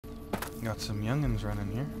Got some youngins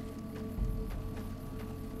running here.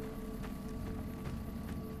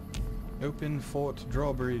 Open fort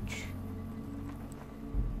drawbridge.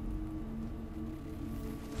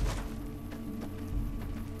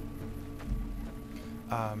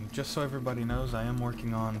 Just so everybody knows, I am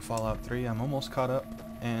working on Fallout 3. I'm almost caught up,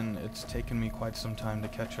 and it's taken me quite some time to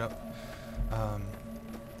catch up.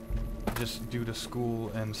 Just due to school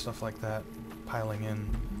and stuff like that piling in.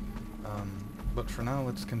 But for now,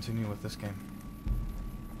 let's continue with this game.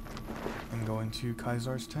 I'm going to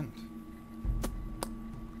Caesar's tent.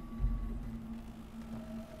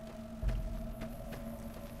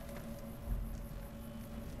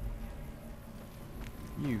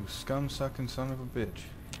 You scum-sucking son of a bitch.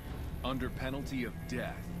 Under penalty of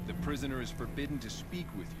death, the prisoner is forbidden to speak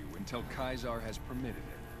with you until Caesar has permitted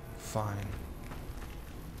it. Fine.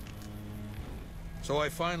 So I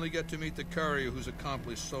finally get to meet the courier who's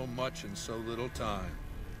accomplished so much in so little time.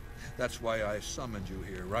 That's why I summoned you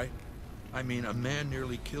here, right? I mean, a man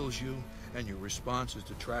nearly kills you, and your response is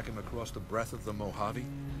to track him across the breadth of the Mojave?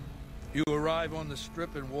 You arrive on the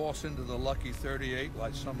strip and waltz into the Lucky 38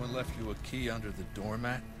 like someone left you a key under the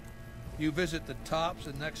doormat? You visit the tops,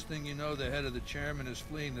 and next thing you know, the head of the chairman is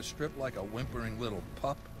fleeing the strip like a whimpering little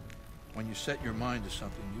pup? When you set your mind to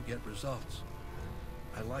something, you get results.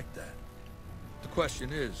 I like that. The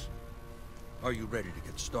question is, are you ready to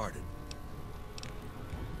get started?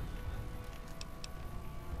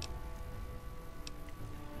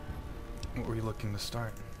 What were you looking to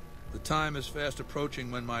start? The time is fast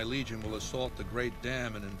approaching when my legion will assault the Great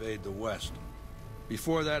Dam and invade the West.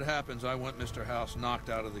 Before that happens, I want Mr. House knocked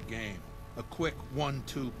out of the game. A quick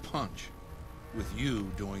 1-2 punch, with you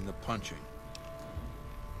doing the punching.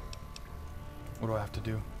 What do I have to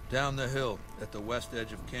do? Down the hill, at the west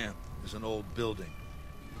edge of camp, is an old building.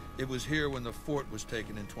 It was here when the fort was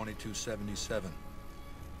taken in 2277.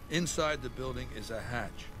 Inside the building is a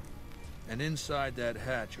hatch. And inside that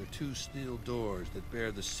hatch are 2 steel doors that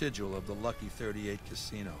bear the sigil of the Lucky 38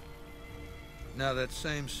 casino. Now that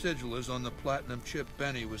same sigil is on the platinum chip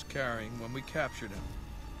Benny was carrying when we captured him.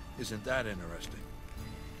 Isn't that interesting?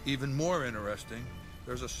 Even more interesting,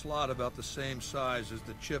 there's a slot about the same size as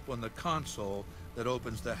the chip on the console that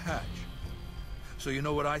opens the hatch. So you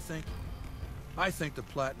know what I think? I think the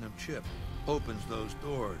platinum chip opens those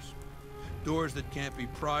doors. Doors that can't be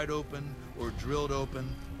pried open, or drilled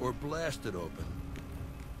open, or blasted open.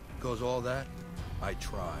 Because all that, I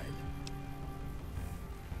tried.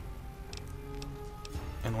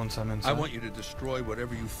 And once I'm inside? I want you to destroy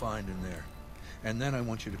whatever you find in there. And then I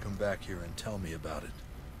want you to come back here and tell me about it.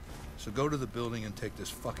 So go to the building and take this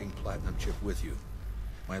fucking platinum chip with you.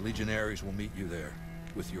 My legionaries will meet you there,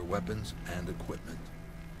 with your weapons and equipment.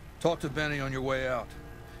 Talk to Benny on your way out.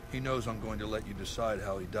 He knows I'm going to let you decide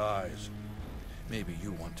how he dies. Maybe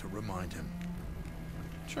you want to remind him.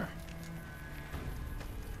 Sure.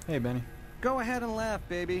 Hey, Benny. Go ahead and laugh,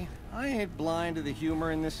 baby. I ain't blind to the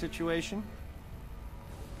humor in this situation.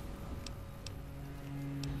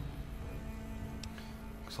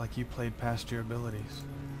 Looks like you played past your abilities.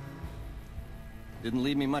 Didn't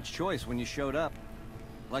leave me much choice when you showed up.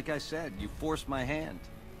 Like I said, you forced my hand.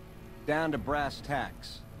 Down to brass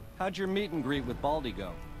tacks. How'd your meet and greet with Baldy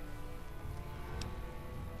go?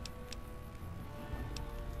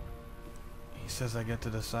 He says I get to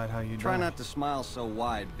decide how you Try die. not to smile so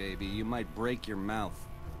wide, baby. You might break your mouth.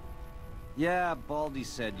 Yeah, Baldy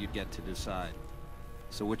said you'd get to decide.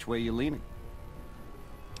 So which way you leaning?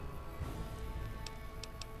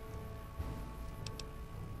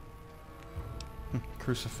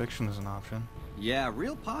 Crucifixion is an option. Yeah,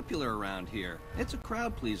 real popular around here. It's a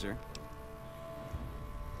crowd pleaser.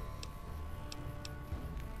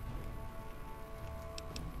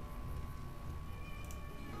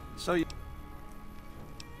 So you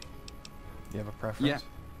have a preference? Yeah.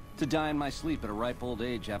 To die in my sleep at a ripe old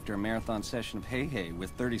age after a marathon session of hey-hey with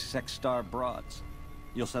 30 sex-star broads.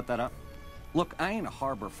 You'll set that up? Look, I ain't a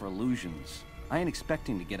harbor for illusions. I ain't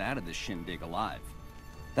expecting to get out of this shindig alive.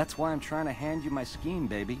 That's why I'm trying to hand you my scheme,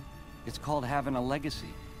 baby. It's called having a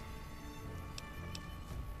legacy.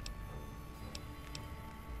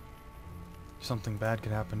 Something bad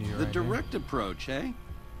could happen to you The right direct approach, eh?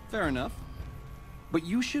 Fair enough. But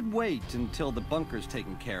you should wait until the bunker's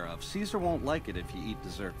taken care of. Caesar won't like it if you eat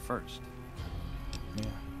dessert first. Yeah.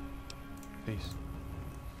 Peace.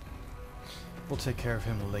 We'll take care of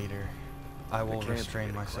him later. I will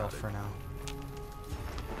restrain myself for now.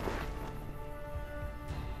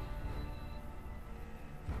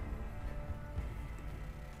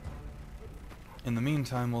 In the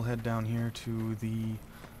meantime, we'll head down here to the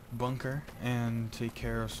bunker and take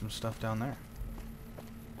care of some stuff down there.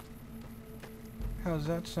 How's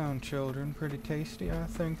that sound, children? Pretty tasty, I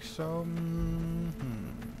think so.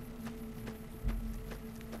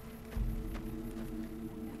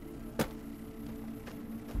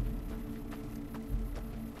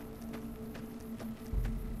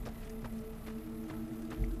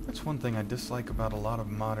 That's one thing I dislike about a lot of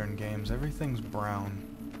modern games. Everything's brown,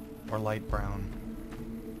 or light brown,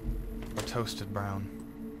 or toasted brown.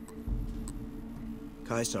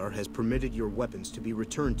 Caesar has permitted your weapons to be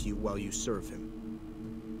returned to you while you serve him.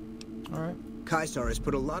 Alright. Caesar has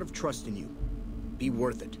put a lot of trust in you. Be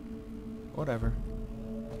worth it. Whatever.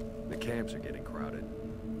 The camps are getting crowded.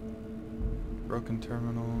 Broken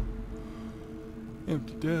terminal.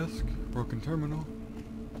 Empty desk. Broken terminal.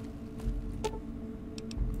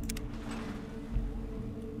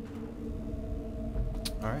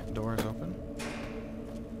 Alright, door is open.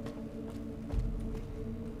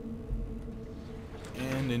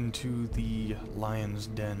 And into the lion's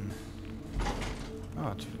den.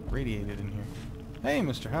 Oh, it's radiated in here. Hey,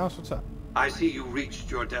 Mr. House, what's up? I see you reached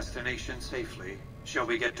your destination safely. Shall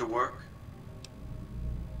we get to work?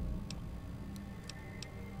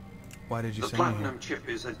 Why did you The send me here? Platinum chip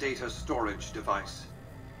is a data storage device.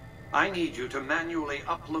 I need you to manually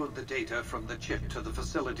upload the data from the chip to the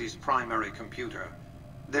facility's primary computer.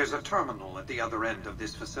 There's a terminal at the other end of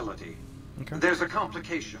this facility. Okay. There's a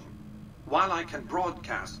complication. While I can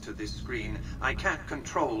broadcast to this screen, I can't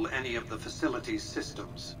control any of the facility's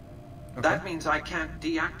systems. Okay. That means I can't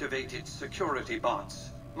deactivate its security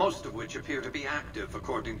bots, most of which appear to be active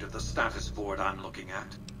according to the status board I'm looking at.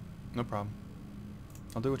 No problem.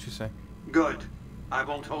 I'll do what you say. Good. I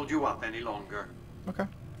won't hold you up any longer. Okay.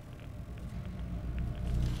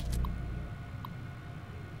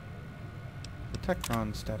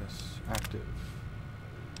 Detectron status active.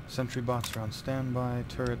 Sentry bots are on standby.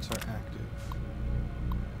 Turrets are active.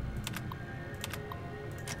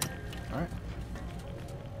 Alright.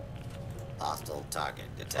 Hostile target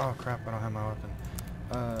detected. Oh crap, I don't have my weapon.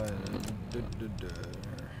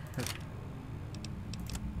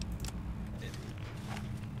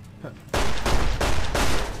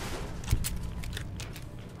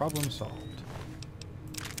 Problem solved.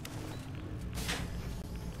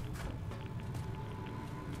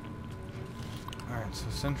 Alright, so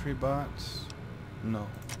sentry bots. No.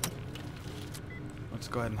 Let's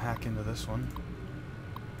go ahead and hack into this one.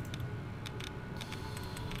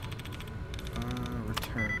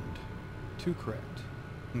 Returned. 2 correct.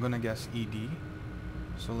 I'm gonna guess ED.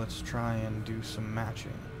 So let's try and do some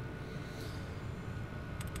matching.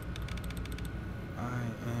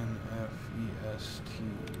 INFEST.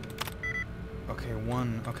 Okay,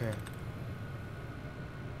 1. Okay.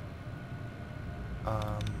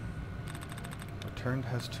 Returned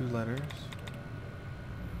has 2 letters.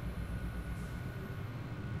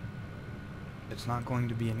 It's not going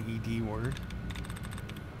to be an ED word.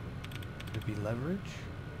 Could it be leverage?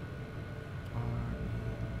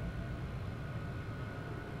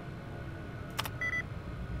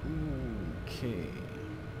 Okay.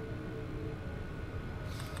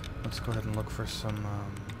 Let's go ahead and look for some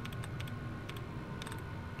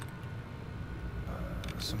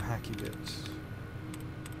hacky bits.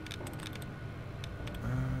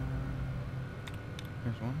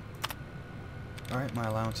 Here's one. Alright, my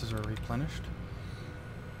allowances are replenished.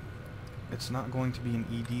 It's not going to be an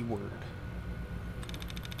ED word.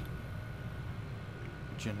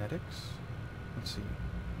 Genetics. Let's see.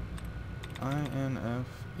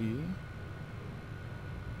 INFE.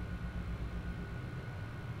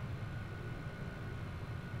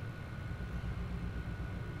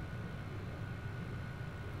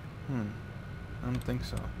 I don't think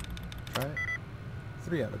so. Try it.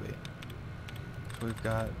 3 out of 8. So we've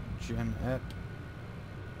got Genet.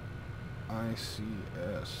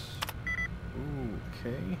 ICS.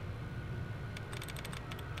 Okay.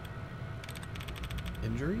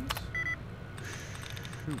 Injuries?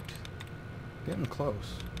 Shoot. Getting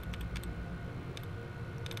close.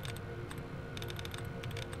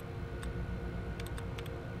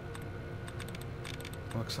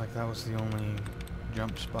 Looks like that was the only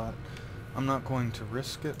jump spot. I'm not going to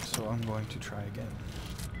risk it, so I'm going to try again.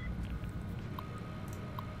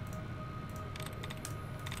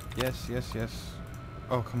 Yes, yes, yes.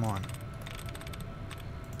 Oh, come on.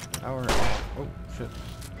 Power off. Oh, shit.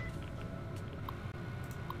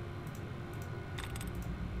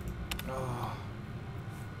 Oh.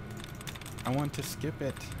 I want to skip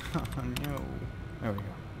it. Oh, no. There we go.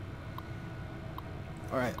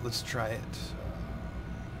 Alright, let's try it.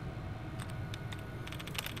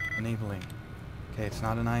 Enabling. Okay, it's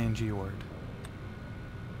not an ING word.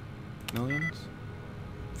 Millions?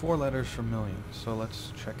 4 letters for millions, so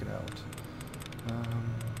let's check it out.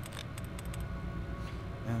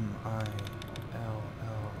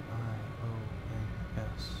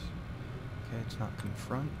 Let's not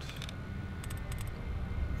confront.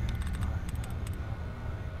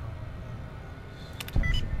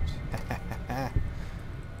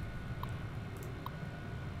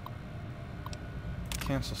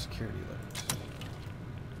 Cancel security alerts.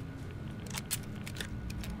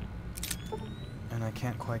 And I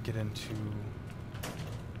can't quite get into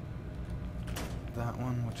that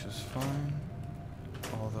one, which is fine.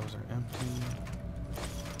 All those are empty.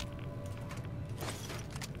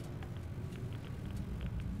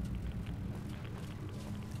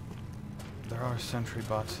 There are sentry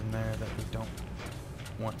bots in there that we don't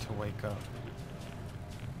want to wake up.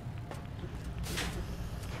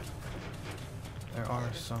 There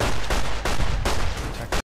are some